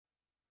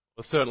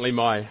Well, certainly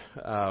my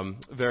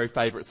very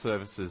favourite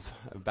services,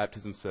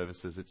 baptism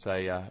services.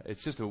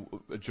 It's just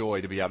a joy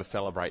to be able to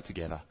celebrate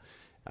together.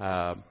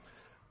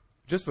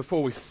 Just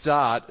before we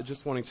start,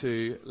 just wanting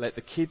to let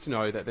the kids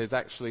know that there's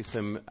actually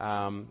some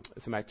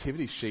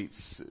activity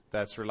sheets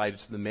that's related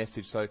to the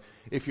message. So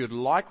if you'd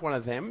like one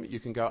of them, you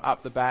can go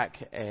up the back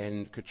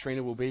and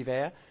Katrina will be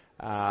there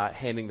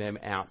handing them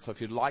out. So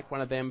if you'd like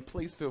one of them,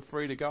 please feel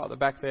free to go up the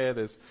back there.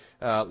 There's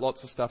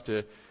lots of stuff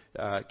to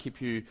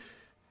keep you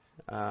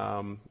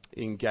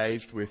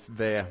engaged with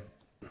there.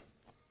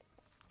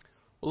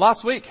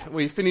 Last week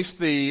we finished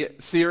the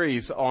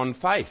series on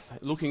faith,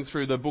 looking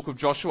through the book of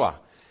Joshua.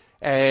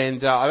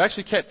 And I've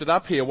actually kept it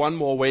up here one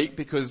more week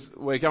because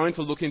we're going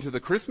to look into the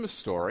Christmas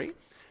story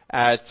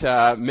at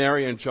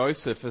Mary and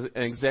Joseph and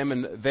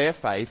examine their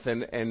faith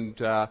and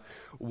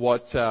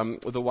what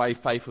the way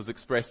faith was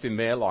expressed in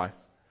their life.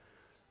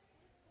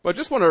 But I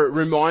just want to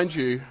remind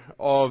you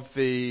of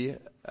the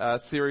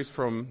series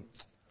from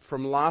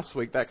last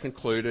week that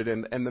concluded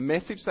and the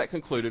message that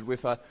concluded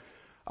with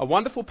a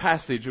wonderful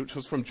passage which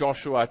was from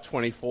Joshua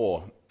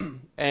 24.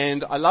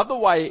 And I love the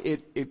way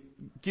it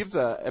gives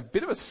a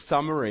bit of a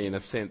summary in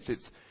a sense.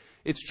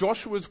 It's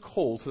Joshua's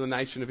call to the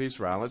nation of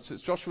Israel.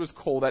 It's Joshua's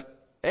call that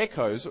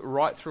echoes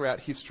right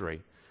throughout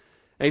history.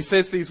 And he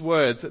says these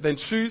words, "Then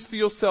choose for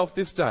yourself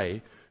this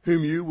day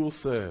whom you will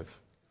serve."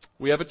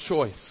 We have a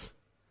choice.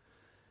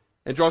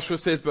 And Joshua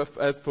says, "But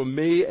as for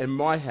me and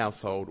my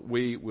household,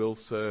 we will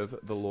serve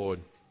the Lord."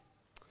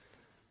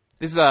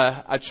 This is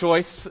a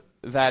choice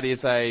that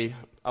is a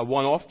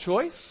one-off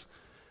choice,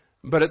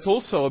 but it's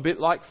also a bit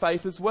like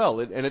faith as well.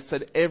 And it's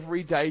an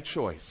everyday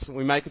choice.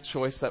 We make a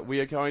choice that we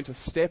are going to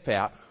step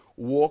out,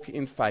 walk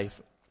in faith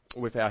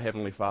with our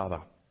Heavenly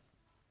Father.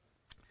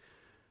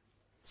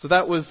 So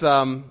that was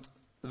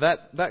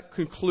that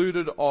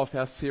concluded off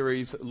our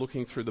series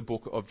looking through the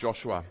book of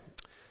Joshua.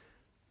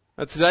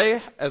 Now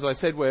today, as I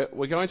said,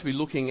 we're going to be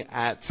looking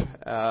at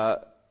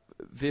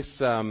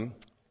this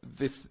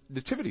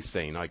nativity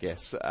scene, I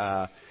guess,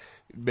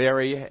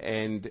 Mary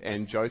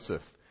and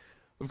Joseph.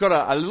 We've got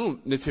a little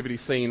nativity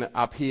scene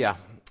up here,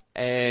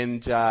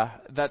 and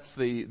that's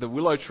the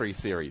Willow Tree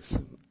series.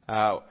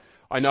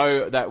 I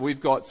know that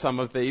we've got some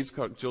of these.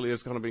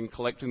 Julia's kind of been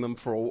collecting them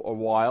for a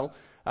while.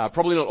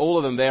 Probably not all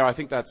of them there. I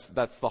think that's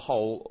the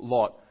whole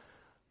lot.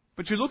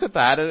 But you look at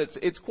that, and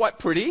it's quite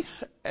pretty,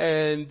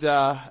 and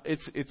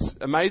it's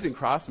amazing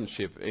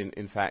craftsmanship,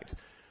 in fact.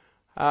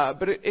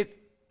 But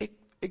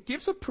it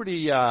gives a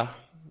pretty,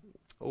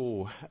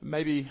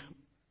 maybe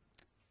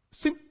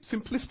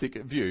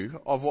simplistic view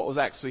of what was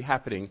actually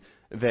happening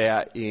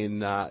there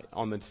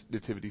on the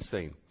nativity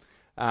scene.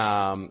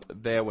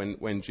 There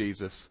when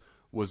Jesus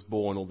was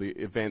born, all the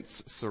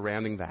events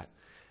surrounding that.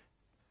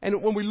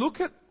 And when we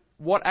look at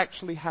what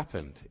actually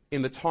happened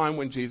in the time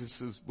when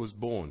Jesus was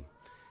born,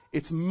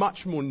 it's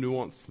much more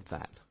nuanced than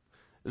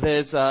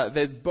that.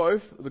 There's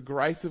both the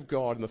grace of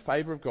God and the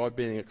favour of God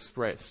being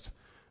expressed,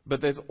 but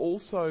there's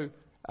also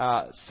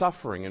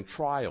suffering and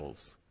trials.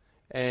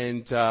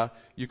 And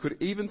you could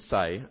even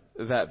say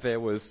that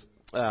there was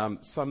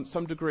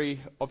some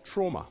degree of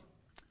trauma.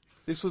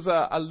 This was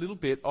a little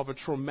bit of a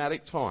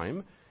traumatic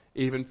time,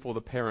 even for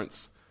the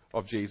parents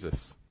of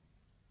Jesus.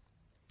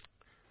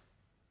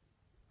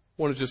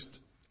 I want to just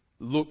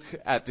look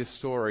at this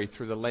story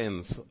through the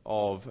lens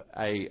of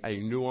a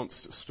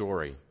nuanced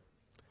story.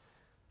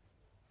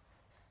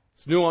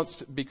 It's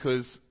nuanced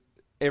because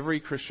every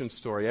Christian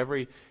story,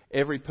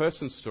 every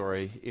person's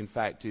story, in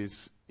fact,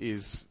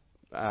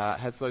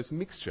 has those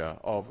mixture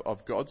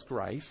of God's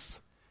grace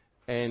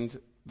and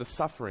the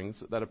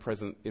sufferings that are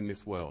present in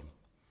this world.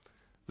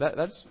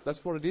 That's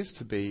what it is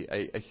to be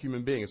a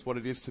human being. It's what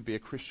it is to be a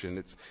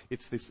Christian.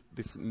 It's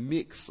this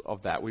mix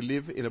of that. We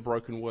live in a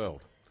broken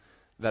world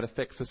that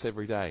affects us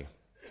every day.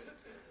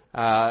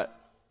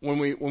 When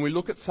we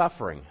look at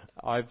suffering,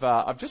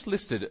 I've just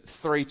listed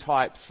 3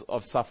 types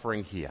of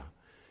suffering here,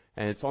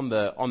 and it's on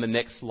the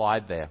next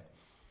slide there.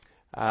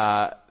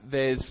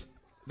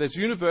 There's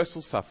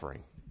universal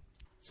suffering.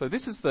 So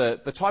this is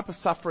the type of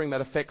suffering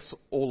that affects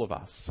all of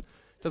us.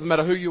 Doesn't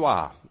matter who you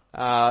are.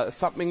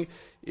 Something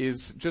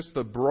is just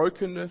the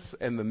brokenness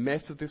and the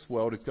mess of this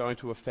world is going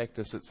to affect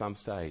us at some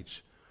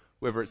stage.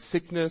 Whether it's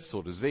sickness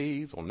or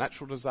disease or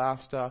natural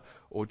disaster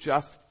or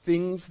just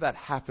things that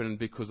happen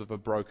because of a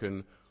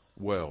broken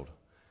world.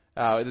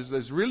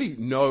 There's really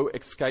no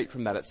escape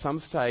from that. At some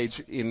stage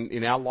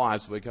in our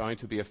lives, we're going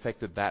to be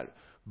affected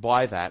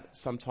by that,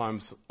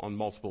 sometimes on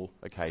multiple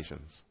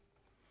occasions.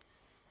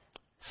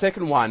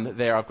 Second one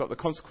there, I've got the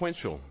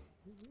consequential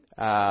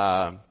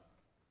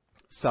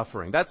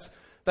suffering.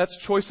 That's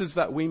choices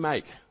that we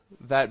make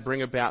that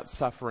bring about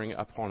suffering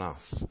upon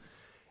us.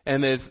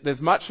 And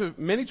there's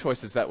many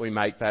choices that we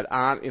make that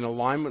aren't in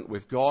alignment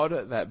with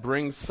God, that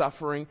bring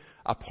suffering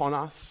upon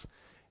us.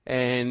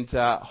 And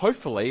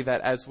hopefully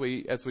that as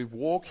we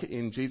walk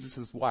in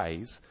Jesus'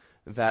 ways,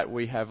 that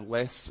we have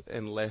less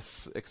and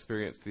less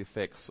experience the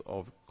effects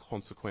of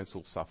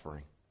consequential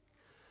suffering.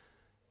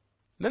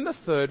 And then the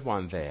third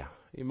one there,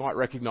 you might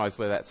recognise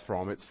where that's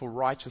from. It's for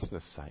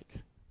righteousness'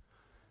 sake.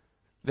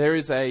 There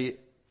is a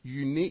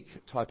unique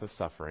type of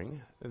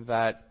suffering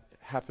that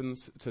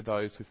happens to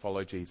those who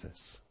follow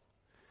Jesus.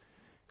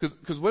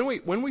 Because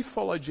when we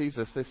follow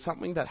Jesus, there's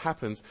something that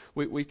happens.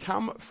 We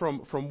come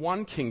from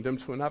one kingdom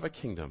to another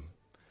kingdom.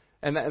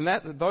 And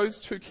those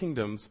two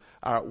kingdoms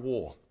are at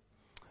war.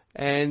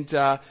 And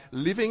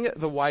living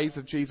the ways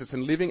of Jesus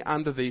and living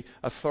under the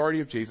authority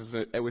of Jesus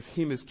with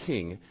him as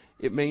king,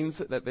 it means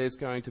that there's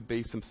going to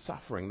be some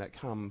suffering that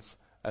comes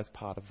as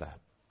part of that.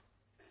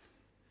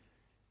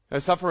 Now,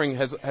 suffering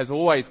has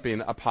always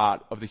been a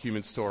part of the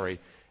human story,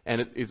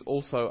 and it is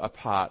also a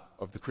part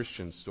of the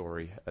Christian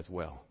story as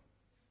well.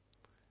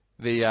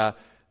 The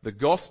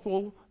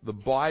gospel, the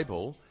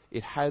Bible,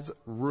 it has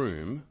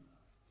room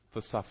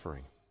for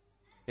suffering.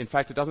 In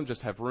fact, it doesn't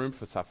just have room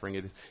for suffering,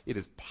 it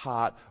is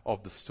part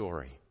of the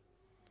story.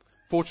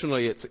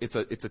 Fortunately,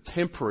 it's a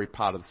temporary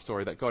part of the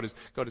story that God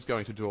is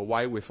going to do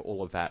away with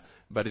all of that,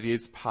 but it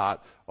is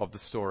part of the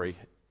story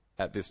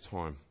at this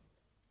time.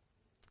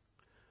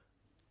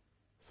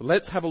 So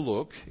let's have a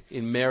look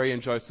in Mary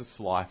and Joseph's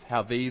life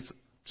how these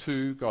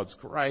two, God's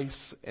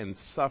grace and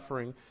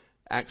suffering,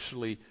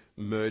 actually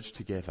merge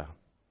together.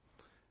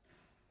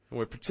 And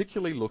we're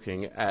particularly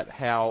looking at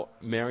how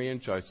Mary and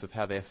Joseph,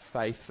 how their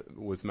faith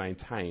was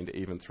maintained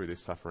even through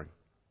this suffering.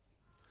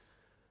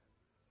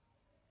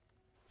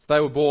 So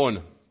they were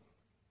born,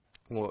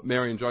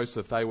 Mary and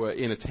Joseph, they were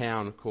in a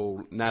town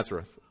called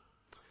Nazareth.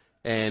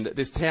 And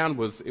this town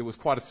was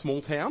quite a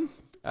small town.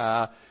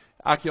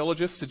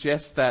 Archaeologists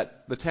suggest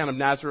that the town of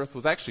Nazareth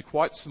was actually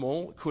quite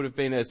small. It could have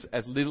been as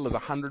little as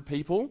 100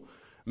 people,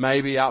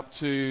 maybe up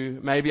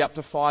to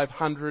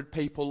 500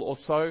 people or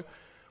so.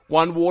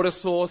 One water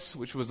source,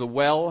 which was a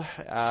well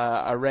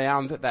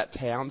around that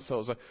town, so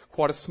it was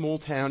quite a small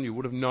town. You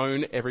would have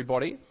known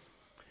everybody.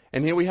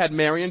 And here we had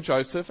Mary and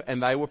Joseph,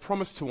 and they were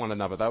promised to one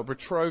another. They were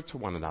betrothed to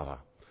one another.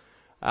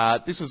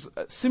 This was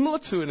similar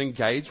to an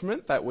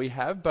engagement that we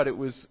have, but it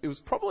was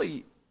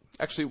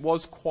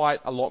quite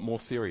a lot more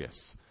serious.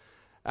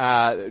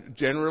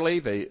 Generally,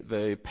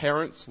 the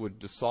parents would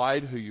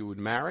decide who you would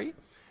marry,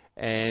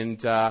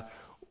 and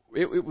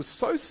it was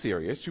so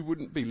serious you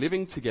wouldn't be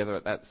living together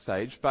at that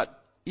stage. But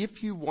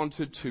if you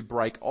wanted to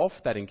break off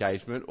that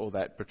engagement or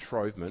that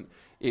betrothment,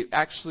 it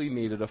actually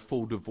needed a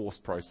full divorce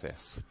process.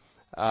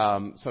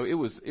 So it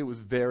was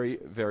very,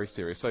 very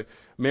serious. So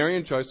Mary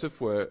and Joseph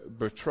were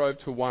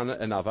betrothed to one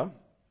another,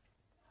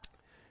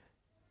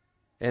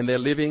 and they're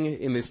living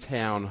in this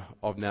town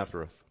of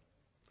Nazareth.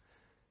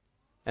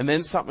 And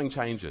then something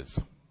changes.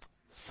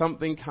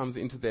 Something comes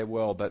into their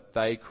world that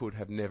they could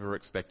have never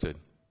expected.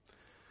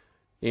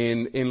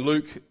 In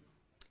Luke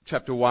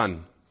chapter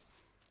 1,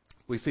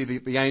 we see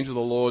the angel of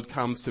the Lord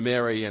comes to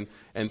Mary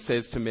and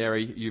says to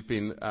Mary, you've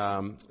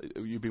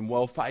been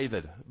well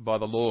favoured by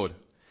the Lord.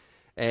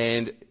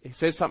 And he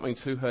says something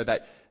to her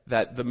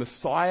that the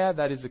Messiah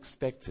that is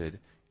expected,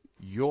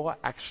 you're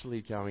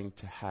actually going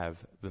to have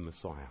the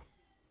Messiah.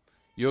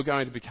 You're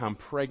going to become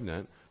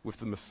pregnant with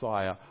the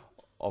Messiah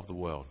of the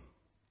world,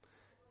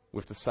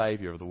 with the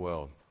Saviour of the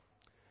world.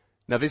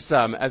 Now this,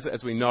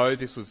 as we know,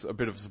 this was a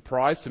bit of a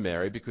surprise to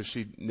Mary because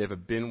she'd never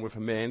been with a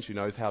man. She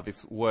knows how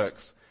this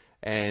works.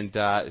 And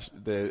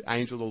the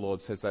angel of the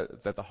Lord says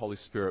that the Holy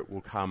Spirit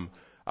will come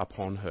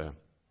upon her.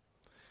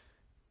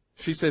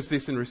 She says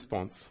this in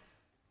response,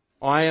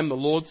 I am the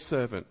Lord's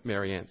servant,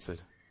 Mary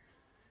answered.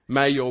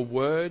 May your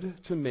word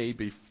to me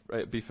be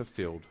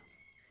fulfilled.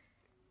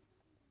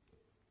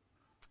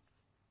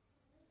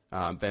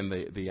 Then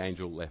the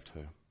angel left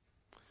her.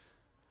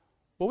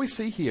 What we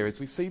see here is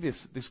we see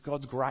this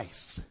God's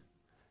grace,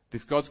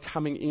 this God's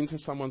coming into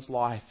someone's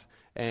life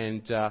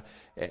and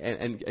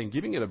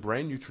giving it a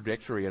brand new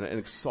trajectory, an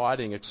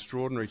exciting,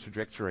 extraordinary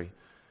trajectory.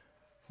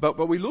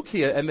 But we look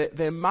here, and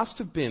there must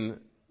have been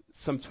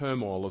some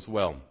turmoil as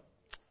well.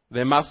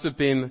 There must have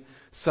been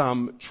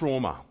some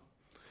trauma.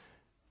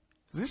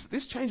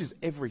 This changes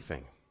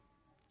everything.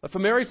 For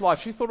Mary's life,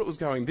 she thought it was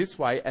going this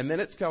way, and then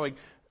it's going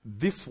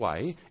this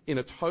way in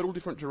a total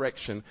different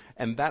direction,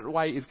 and that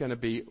way is going to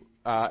be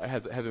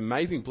has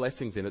amazing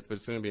blessings in it, but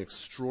it's going to be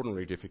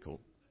extraordinarily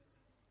difficult.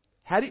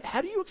 How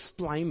do you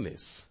explain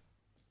this?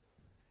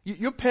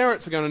 Your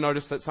parents are going to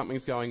notice that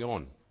something's going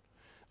on.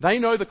 They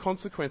know the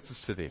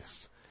consequences to this.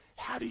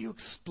 How do you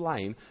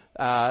explain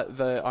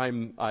the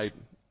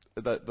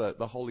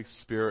Holy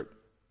Spirit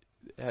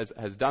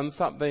has done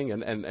something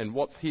and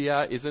what's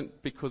here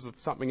isn't because of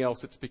something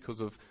else, it's because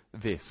of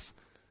this.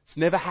 It's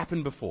never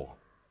happened before.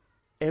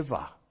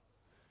 Ever.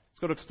 It's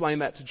got to explain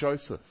that to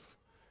Joseph.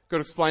 Got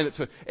to explain it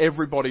to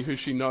everybody who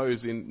she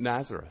knows in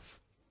Nazareth.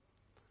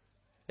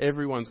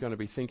 Everyone's going to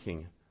be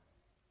thinking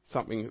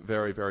something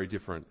very, very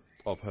different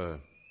of her.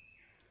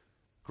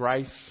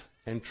 Grace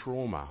and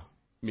trauma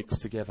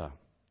mixed together.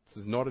 This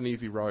is not an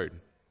easy road.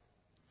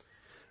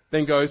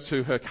 Then goes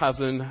to her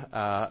cousin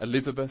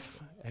Elizabeth,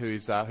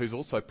 who's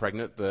also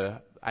pregnant.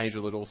 The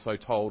angel had also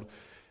told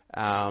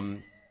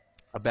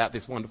about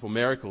this wonderful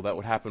miracle that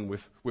would happen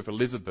with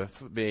Elizabeth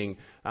being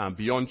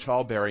beyond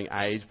childbearing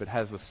age, but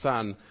has a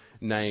son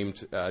named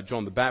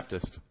John the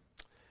Baptist.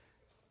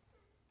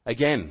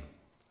 Again,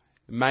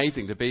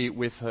 amazing to be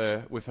with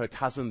her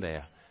cousin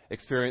there,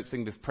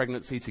 experiencing this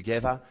pregnancy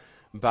together.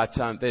 But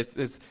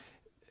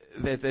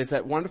there's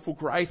that wonderful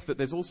grace, but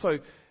there's also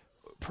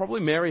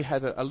probably Mary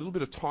had a little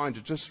bit of time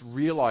to just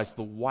realise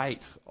the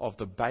weight of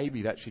the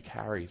baby that she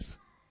carries.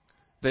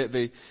 That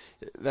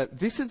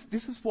this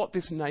is what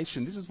this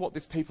nation, this is what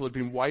this people had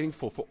been waiting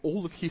for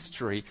all of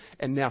history,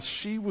 and now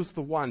she was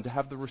the one to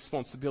have the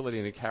responsibility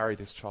and to carry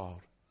this child.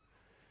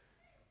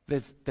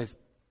 That's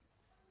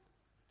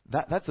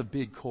a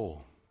big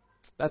call.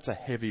 That's a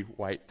heavy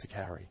weight to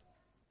carry.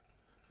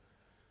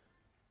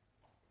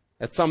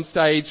 At some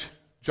stage,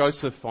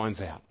 Joseph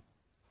finds out.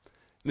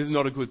 This is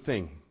not a good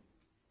thing.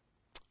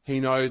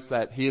 He knows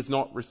that he is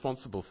not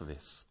responsible for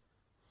this.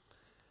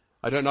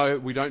 I don't know.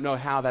 We don't know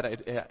how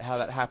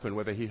that happened.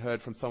 Whether he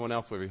heard from someone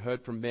else, whether he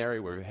heard from Mary,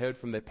 whether he heard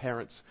from their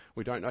parents.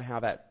 We don't know how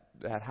that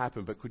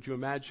happened. But could you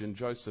imagine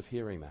Joseph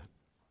hearing that?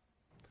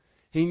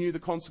 He knew the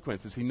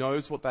consequences. He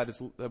knows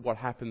what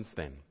happens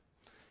then.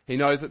 He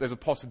knows that there's a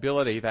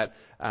possibility that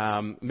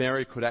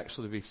Mary could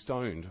actually be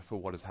stoned for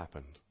what has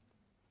happened.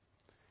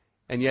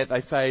 And yet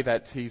they say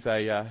that he's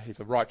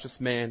a righteous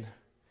man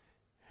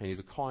and he's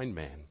a kind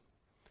man,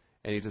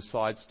 and he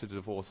decides to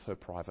divorce her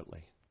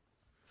privately.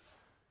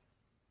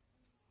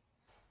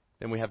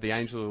 Then we have the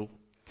angel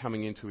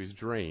coming into his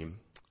dream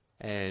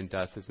and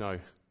says, "No,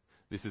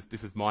 this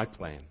is my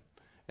plan,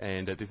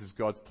 and this is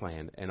God's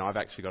plan, and I've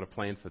actually got a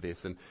plan for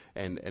this,"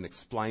 and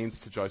explains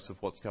to Joseph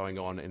what's going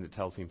on, and it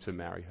tells him to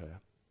marry her.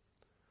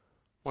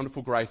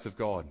 Wonderful grace of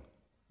God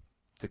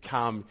to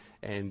come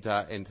and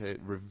to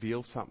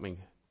reveal something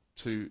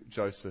to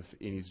Joseph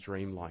in his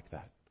dream like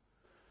that.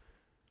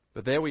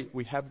 But there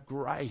we have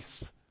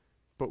grace,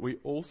 but we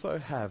also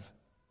have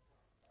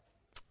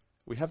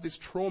this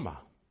trauma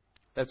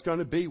that's going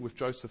to be with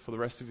Joseph for the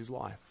rest of his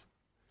life.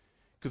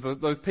 Because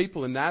those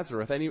people in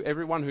Nazareth,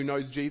 everyone who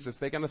knows Jesus,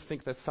 they're going to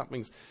think that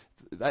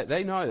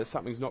they know that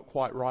something's not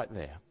quite right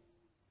there.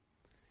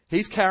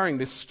 He's carrying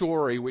this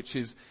story which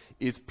is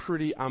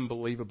pretty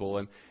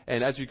unbelievable.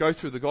 And as you go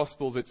through the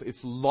Gospels,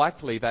 it's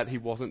likely that he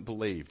wasn't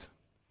believed.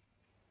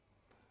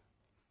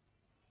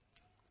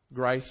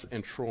 Grace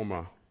and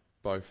trauma,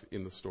 both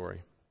in the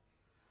story.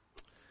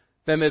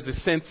 Then there's a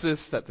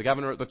census that the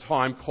governor at the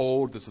time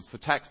called. This is for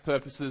tax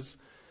purposes.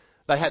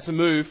 They had to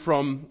move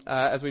from,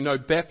 as we know,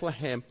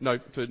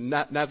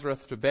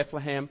 Nazareth to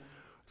Bethlehem.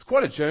 It's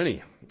quite a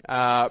journey.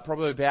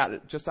 Probably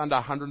about just under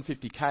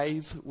 150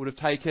 k's would have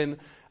taken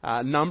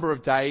a number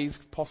of days,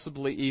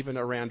 possibly even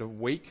around a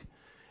week.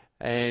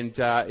 And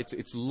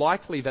it's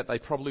likely that they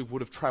probably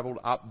would have travelled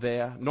up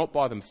there, not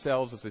by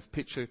themselves, as this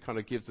picture kind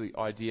of gives the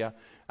idea,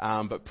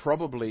 but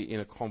probably in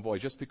a convoy,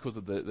 just because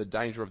of the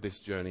danger of this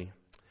journey.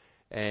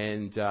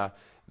 And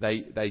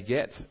they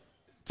get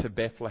to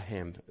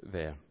Bethlehem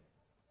there.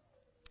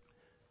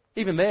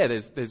 Even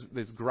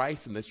there's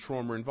grace and there's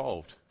trauma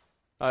involved.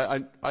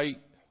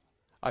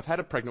 I've had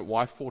a pregnant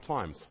wife 4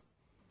 times,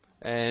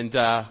 and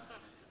I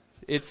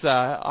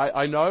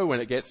know when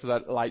it gets to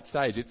that late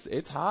stage,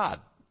 it's hard.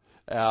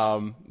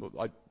 I've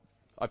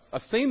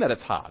seen that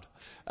it's hard,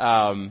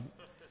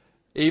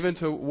 even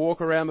to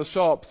walk around the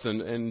shops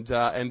and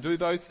do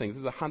those things.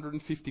 It's a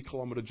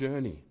 150-kilometre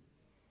journey.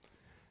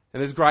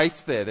 And there's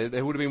grace there.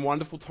 There would have been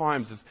wonderful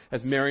times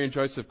as Mary and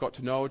Joseph got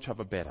to know each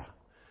other better.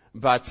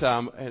 But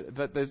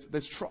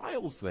there's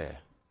trials there.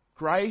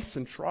 Grace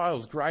and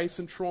trials, grace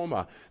and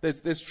trauma.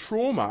 There's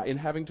trauma in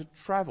having to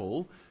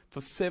travel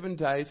for 7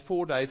 days,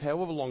 4 days,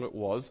 however long it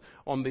was,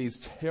 on these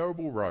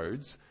terrible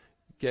roads,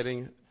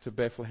 getting to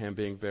Bethlehem,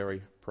 being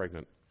very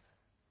pregnant.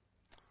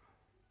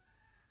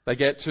 They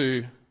get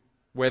to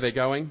where they're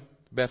going,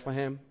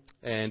 Bethlehem,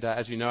 and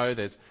as you know,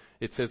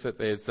 it says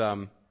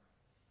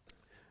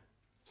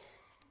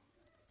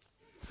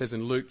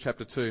in Luke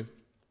chapter 2,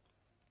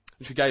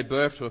 she gave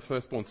birth to her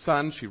firstborn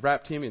son. She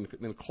wrapped him in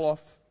a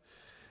cloth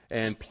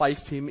and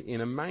placed him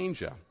in a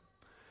manger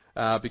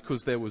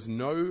because there was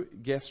no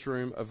guest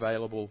room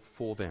available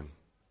for them.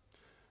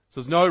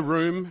 So there's no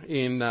room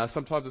in,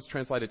 sometimes it's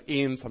translated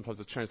inn, sometimes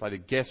it's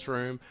translated guest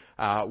room.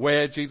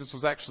 Where Jesus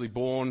was actually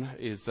born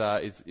is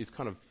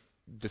kind of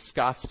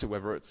discussed,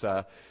 whether it's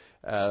a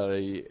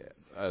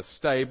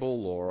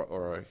stable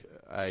or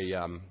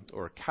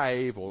a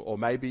cave, or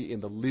maybe in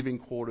the living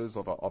quarters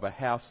of a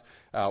house.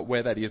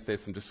 Where that is,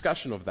 there's some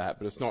discussion of that,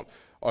 but it's not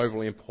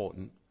overly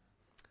important.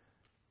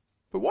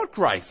 But what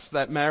grace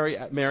that Mary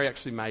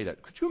actually made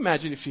it. Could you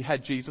imagine if she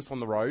had Jesus on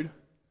the road?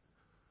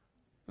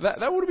 That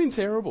would have been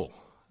terrible.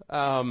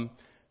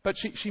 But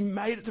she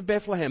made it to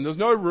Bethlehem. There was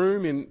no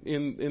room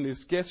in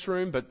this guest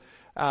room, but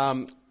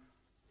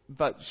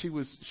she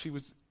was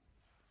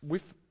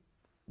with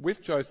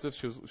Joseph.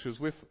 She was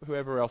with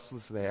whoever else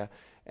was there,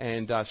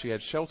 and she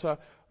had shelter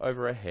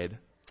over her head.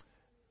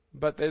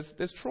 But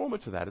there's trauma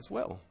to that as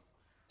well.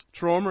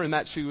 Trauma in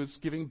that she was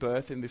giving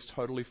birth in this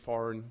totally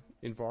foreign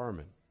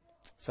environment,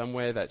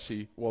 somewhere that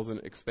she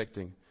wasn't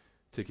expecting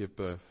to give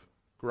birth.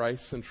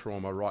 Grace and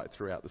trauma right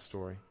throughout the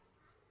story.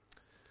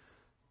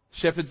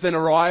 Shepherds then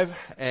arrive,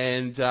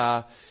 and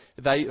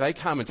they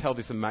come and tell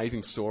this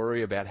amazing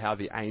story about how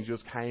the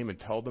angels came and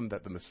told them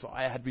that the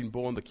Messiah had been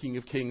born, the King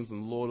of Kings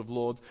and Lord of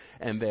Lords,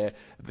 and their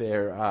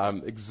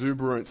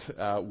exuberant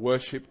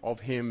worship of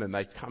him. And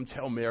they come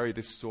tell Mary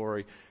this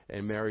story,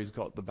 and Mary's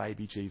got the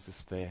baby Jesus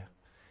there.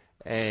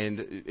 And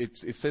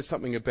it says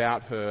something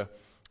about her.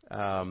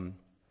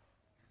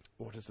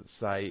 What does it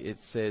say? It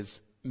says,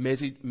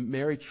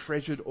 Mary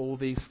treasured all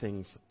these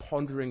things,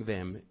 pondering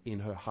them in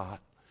her heart.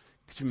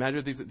 Could you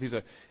imagine? These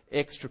are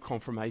extra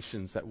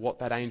confirmations that what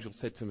that angel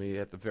said to me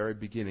at the very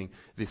beginning,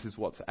 this is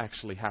what's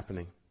actually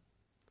happening.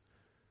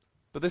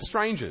 But they're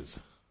strangers.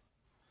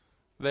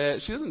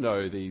 She doesn't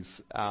know these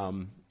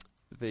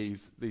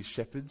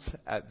shepherds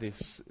at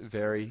this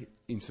very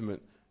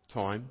intimate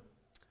time.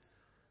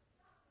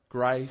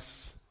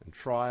 Grace and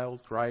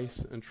trials,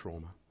 grace and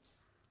trauma.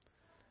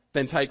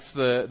 Then takes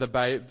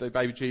the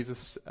baby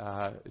Jesus,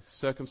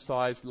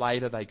 circumcised.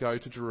 Later they go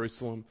to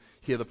Jerusalem,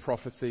 hear the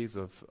prophecies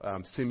of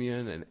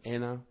Simeon and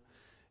Anna.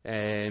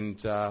 And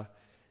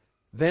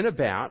then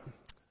about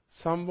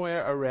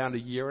somewhere around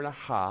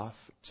 1.5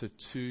 to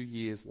 2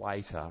 years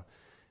later,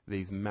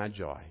 these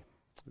magi,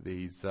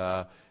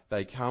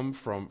 they come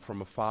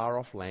from a far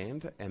off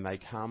land, and they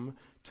come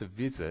to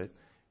visit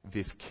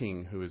this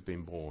king who has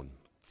been born.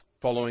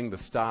 Following the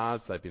stars,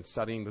 they've been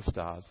studying the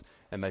stars,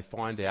 and they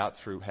find out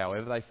through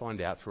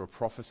a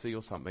prophecy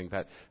or something,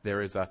 that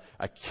there is a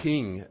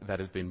king that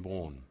has been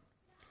born.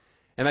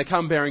 And they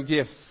come bearing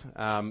gifts,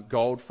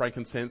 gold,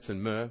 frankincense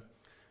and myrrh.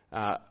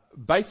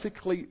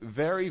 Basically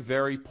very,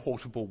 very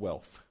portable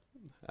wealth.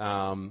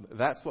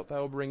 That's what they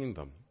were bringing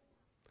them.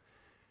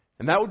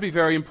 And that would be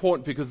very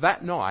important, because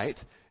that night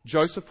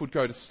Joseph would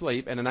go to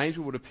sleep and an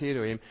angel would appear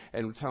to him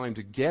and would tell him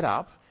to get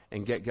up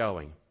and get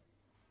going,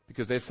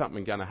 because there's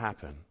something going to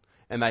happen.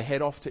 And they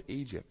head off to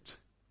Egypt.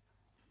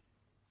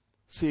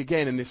 See,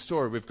 again, in this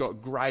story, we've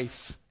got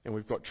grace and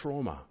we've got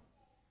trauma.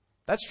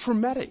 That's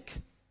traumatic.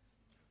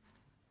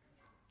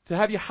 To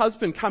have your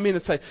husband come in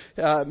and say,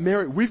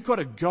 Mary, we've got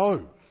to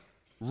go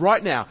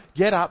right now.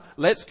 Get up,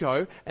 let's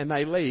go. And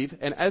they leave.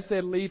 And as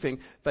they're leaving,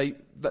 I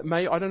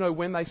don't know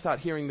when they start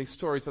hearing these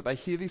stories, but they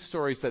hear these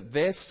stories that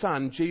their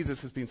son, Jesus,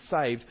 has been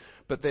saved.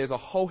 But there's a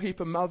whole heap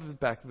of mothers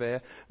back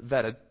there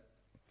that are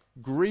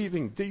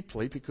grieving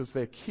deeply because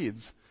their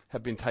kids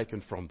have been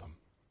taken from them.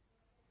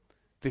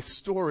 This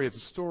story is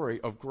a story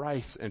of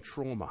grace and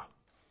trauma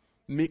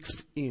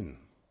mixed in.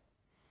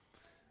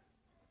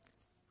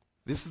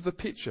 This is the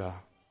picture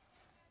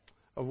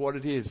of what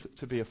it is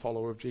to be a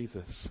follower of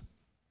Jesus.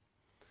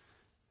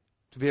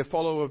 To be a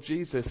follower of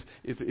Jesus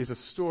is a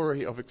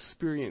story of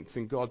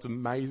experiencing God's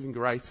amazing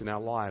grace in our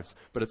lives,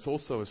 but it's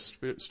also a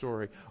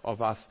story of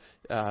us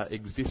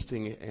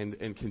existing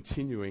and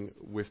continuing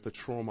with the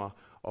trauma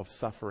of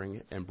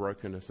suffering and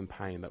brokenness and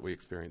pain that we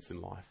experience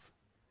in life.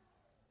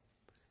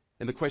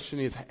 And the question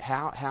is,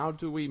 how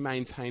do we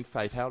maintain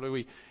faith? How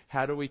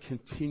do we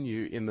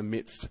continue in the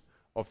midst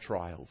of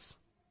trials?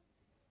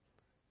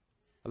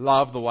 I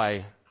love the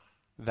way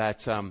that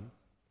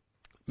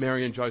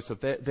Mary and Joseph,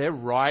 they're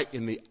right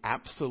in the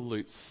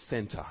absolute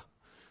centre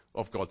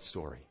of God's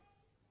story.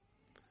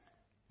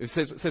 It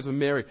says of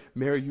Mary,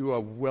 you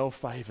are well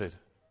favoured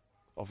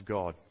of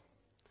God.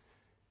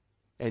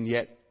 And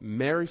yet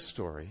Mary's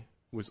story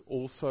was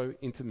also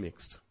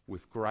intermixed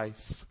with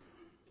grace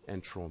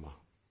and trauma.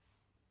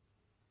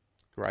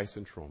 Grace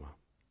and trauma.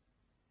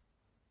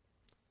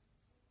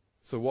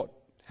 So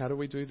how do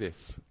we do this?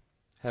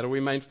 How do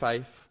we maintain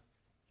faith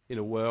in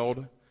a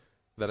world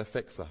that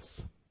affects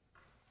us?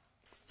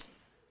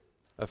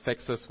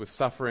 Affects us with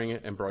suffering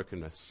and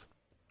brokenness.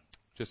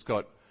 Just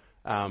got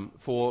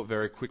 4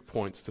 very quick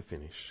points to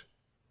finish.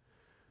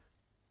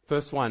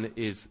 First one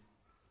is,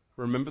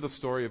 remember the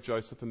story of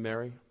Joseph and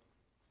Mary?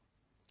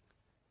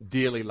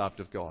 Dearly loved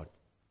of God.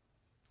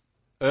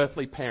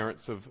 Earthly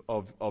parents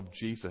of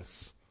Jesus,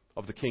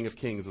 of the King of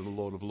Kings and the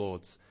Lord of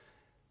Lords.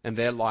 And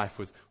their life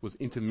was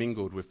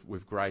intermingled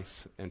with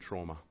grace and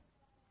trauma.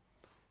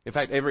 In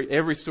fact,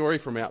 every story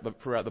throughout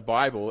the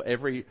Bible,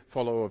 every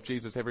follower of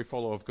Jesus, every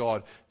follower of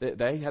God,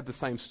 they had the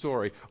same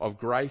story of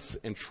grace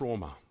and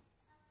trauma.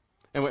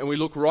 And when we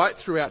look right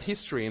throughout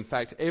history, in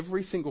fact,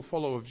 every single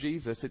follower of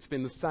Jesus, it's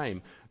been the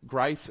same.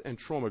 Grace and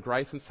trauma,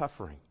 grace and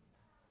suffering.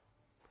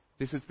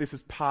 This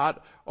is part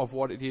of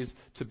what it is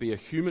to be a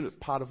human. It's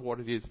part of what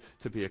it is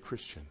to be a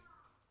Christian.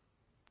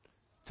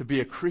 To be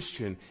a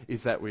Christian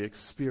is that we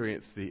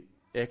experience the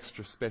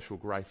extra special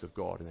grace of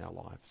God in our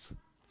lives.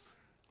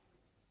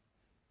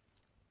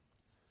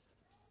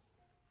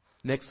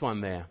 Next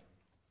one there.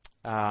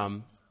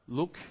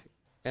 Look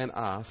and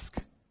ask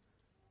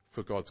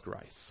for God's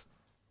grace.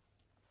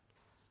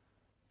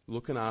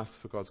 Look and ask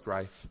for God's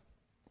grace.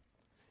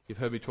 You've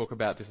heard me talk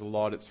about this a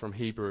lot. It's from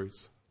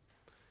Hebrews.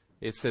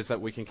 It says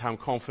that we can come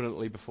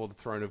confidently before the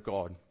throne of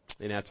God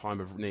in our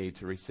time of need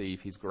to receive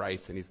His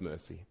grace and His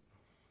mercy.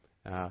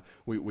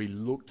 We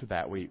look to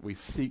that. We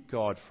seek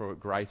God for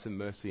grace and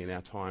mercy in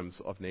our times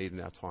of need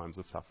and our times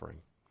of suffering.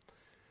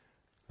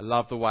 I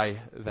love the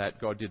way that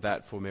God did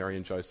that for Mary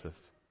and Joseph,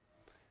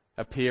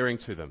 appearing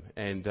to them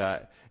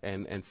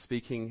and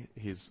speaking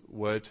His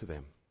word to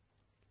them.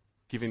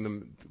 giving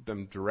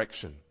them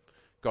direction.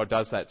 God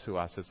does that to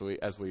us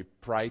as we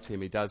pray to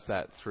him. He does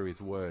that through his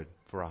word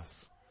for us.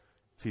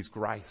 It's his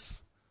grace.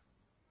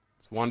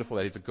 It's wonderful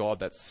that he's a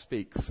God that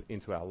speaks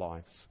into our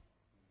lives.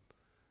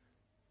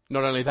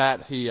 Not only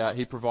that,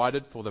 he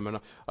provided for them, and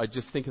I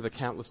just think of the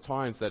countless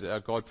times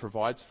that God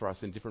provides for us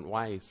in different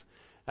ways.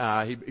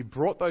 He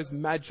brought those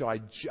magi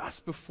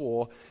just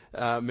before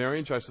Mary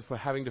and Joseph were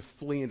having to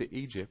flee into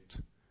Egypt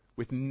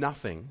with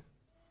nothing.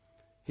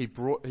 He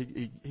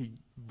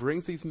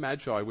brings these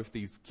magi with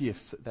these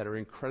gifts that are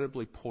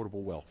incredibly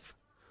portable wealth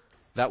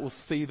that will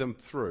see them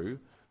through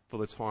for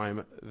the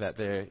time that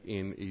they're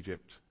in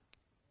Egypt.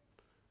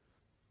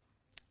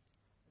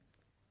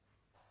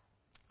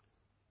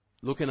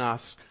 Look and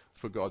ask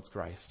for God's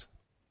grace.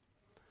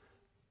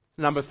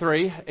 Number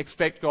 3,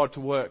 expect God to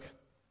work.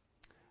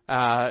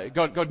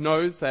 God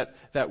knows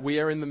that we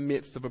are in the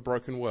midst of a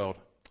broken world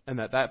and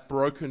that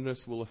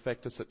brokenness will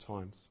affect us at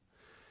times.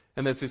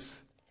 And there's this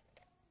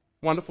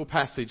wonderful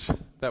passage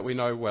that we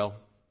know well.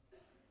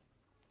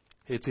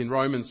 It's in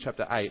Romans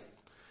chapter 8.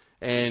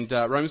 And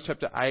Romans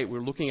chapter 8, we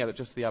were looking at it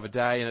just the other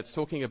day, and it's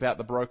talking about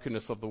the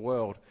brokenness of the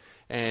world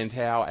and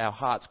how our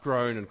hearts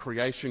groan and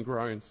creation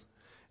groans.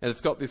 And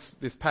it's got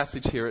this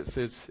passage here. It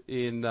says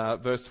in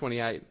verse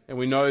 28, and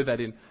we know that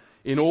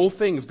in all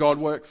things God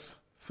works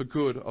for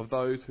good of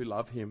those who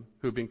love him,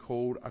 who have been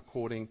called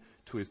according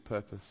to his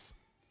purpose.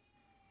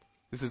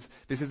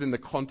 This is in the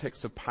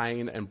context of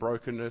pain and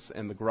brokenness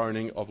and the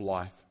groaning of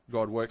life.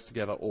 God works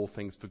together all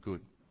things for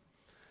good.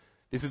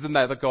 This isn't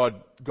that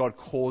God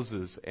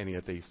causes any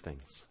of these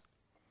things.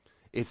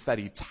 It's that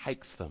he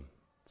takes them.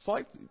 It's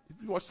like,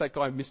 you watch that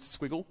guy, Mr.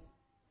 Squiggle?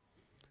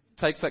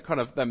 Takes that kind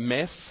of the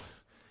mess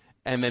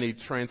and then he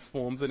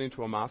transforms it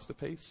into a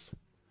masterpiece.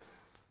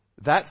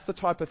 That's the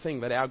type of thing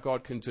that our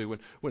God can do.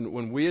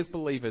 When we as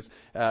believers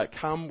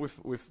come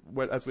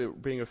as we're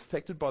being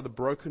affected by the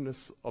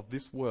brokenness of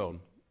this world,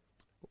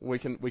 we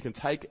can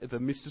take the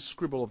Mr.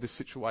 Scribble of this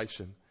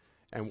situation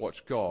and watch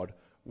God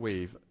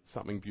weave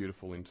something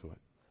beautiful into it.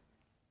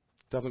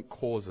 Doesn't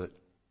cause it,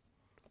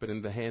 but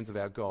in the hands of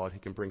our God, he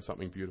can bring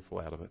something beautiful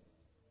out of it.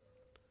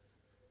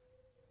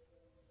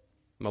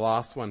 And the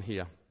last one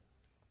here.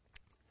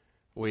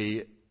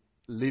 We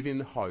live in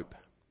hope.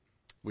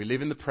 We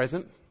live in the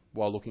present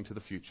while looking to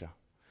the future.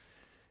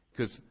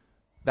 Because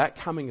that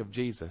coming of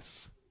Jesus,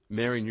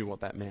 Mary knew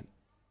what that meant.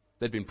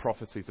 There'd been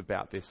prophecies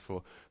about this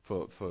for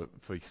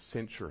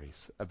centuries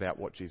about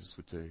what Jesus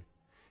would do.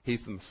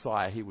 He's the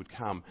Messiah. He would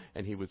come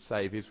and he would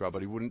save Israel.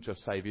 But he wouldn't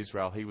just save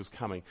Israel. He was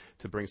coming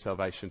to bring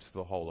salvation to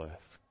the whole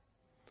earth.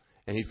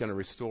 And he's going to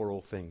restore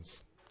all things.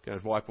 He's going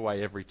to wipe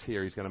away every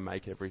tear. He's going to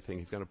make everything.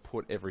 He's going to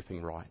put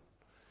everything right.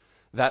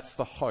 That's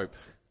the hope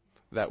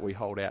that we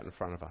hold out in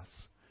front of us.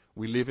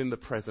 We live in the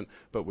present,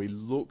 but we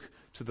look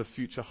to the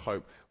future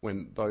hope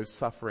when those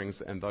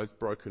sufferings and those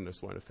brokenness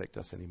won't affect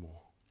us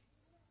anymore.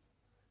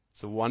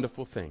 It's a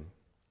wonderful thing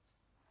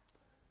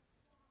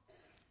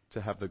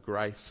to have the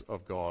grace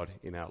of God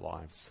in our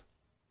lives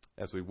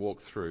as we walk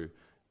through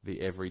the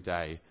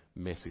everyday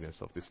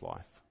messiness of this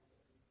life.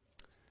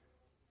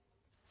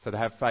 So to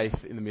have faith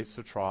in the midst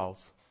of trials,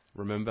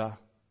 remember,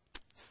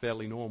 it's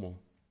fairly normal.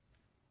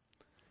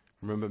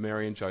 Remember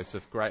Mary and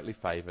Joseph, greatly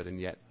favoured, and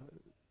yet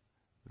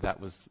that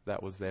was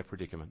their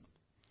predicament.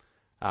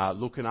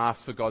 Look and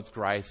ask for God's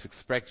grace,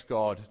 expect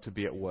God to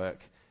be at work,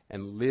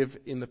 and live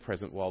in the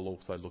present while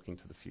also looking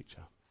to the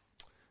future.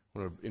 I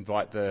want to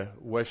invite the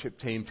worship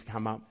team to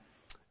come up.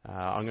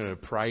 I'm going to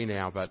pray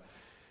now, but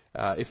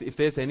if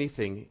there's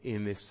anything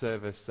in this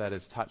service that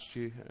has touched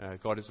you,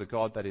 God is a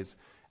God that is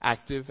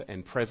active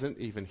and present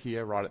even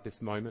here right at this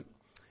moment.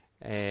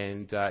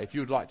 And if you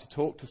would like to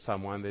talk to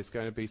someone, there's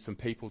going to be some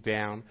people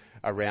down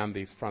around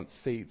these front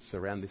seats,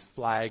 around this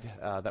flag,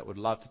 that would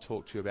love to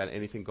talk to you about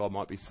anything God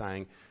might be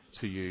saying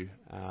to you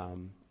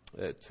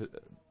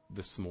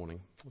this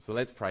morning. So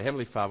let's pray.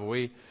 Heavenly Father,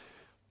 we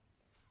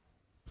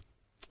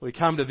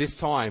come to this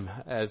time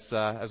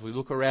as we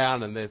look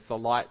around and there's the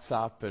lights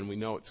up and we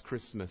know it's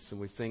Christmas and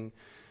we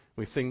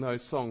sing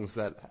those songs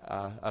that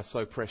are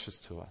so precious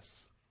to us.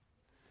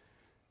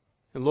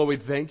 And Lord,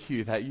 we thank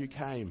you that you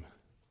came.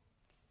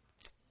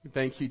 We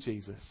thank you,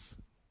 Jesus.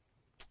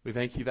 We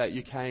thank you that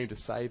you came to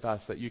save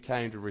us, that you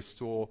came to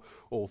restore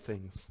all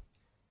things.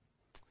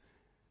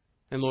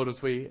 And Lord, as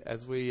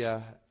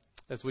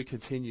we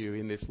continue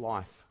in this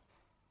life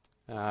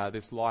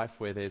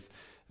where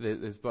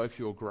there's both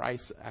your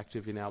grace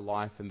active in our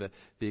life and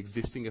the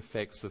existing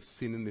effects of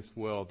sin in this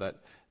world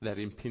that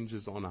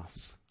impinges on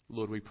us,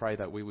 Lord, we pray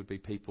that we would be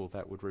people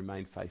that would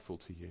remain faithful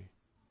to you.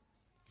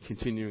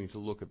 Continuing to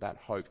look at that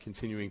hope,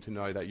 continuing to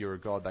know that you're a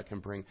God that can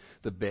bring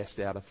the best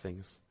out of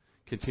things,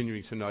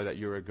 continuing to know that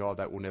you're a God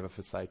that will never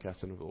forsake us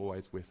and is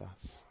always with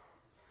us.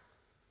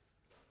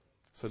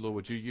 So Lord,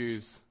 would you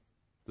use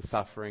the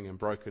suffering and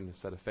brokenness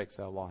that affects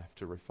our life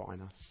to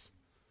refine us,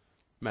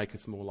 make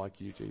us more like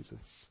you, Jesus.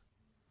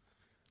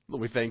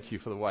 Lord, we thank you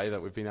for the way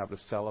that we've been able to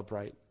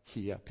celebrate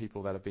here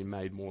people that have been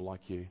made more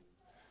like you,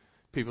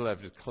 people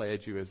that have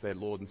declared you as their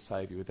Lord and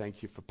Saviour. We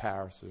thank you for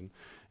Paris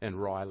and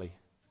Riley.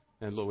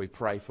 And Lord, we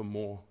pray for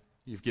more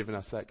You've given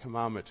us that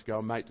commandment to go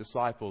and make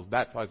disciples,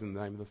 baptizing in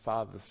the name of the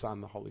Father, the Son,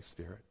 and the Holy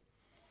Spirit.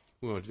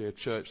 We want to be a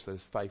church that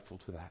is faithful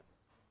to that.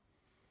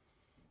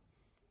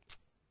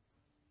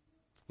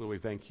 Lord, we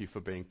thank you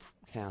for being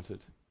counted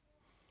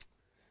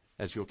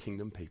as your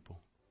kingdom people,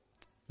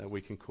 that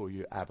we can call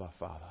you Abba,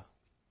 Father.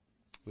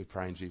 We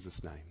pray in Jesus'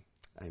 name.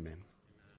 Amen.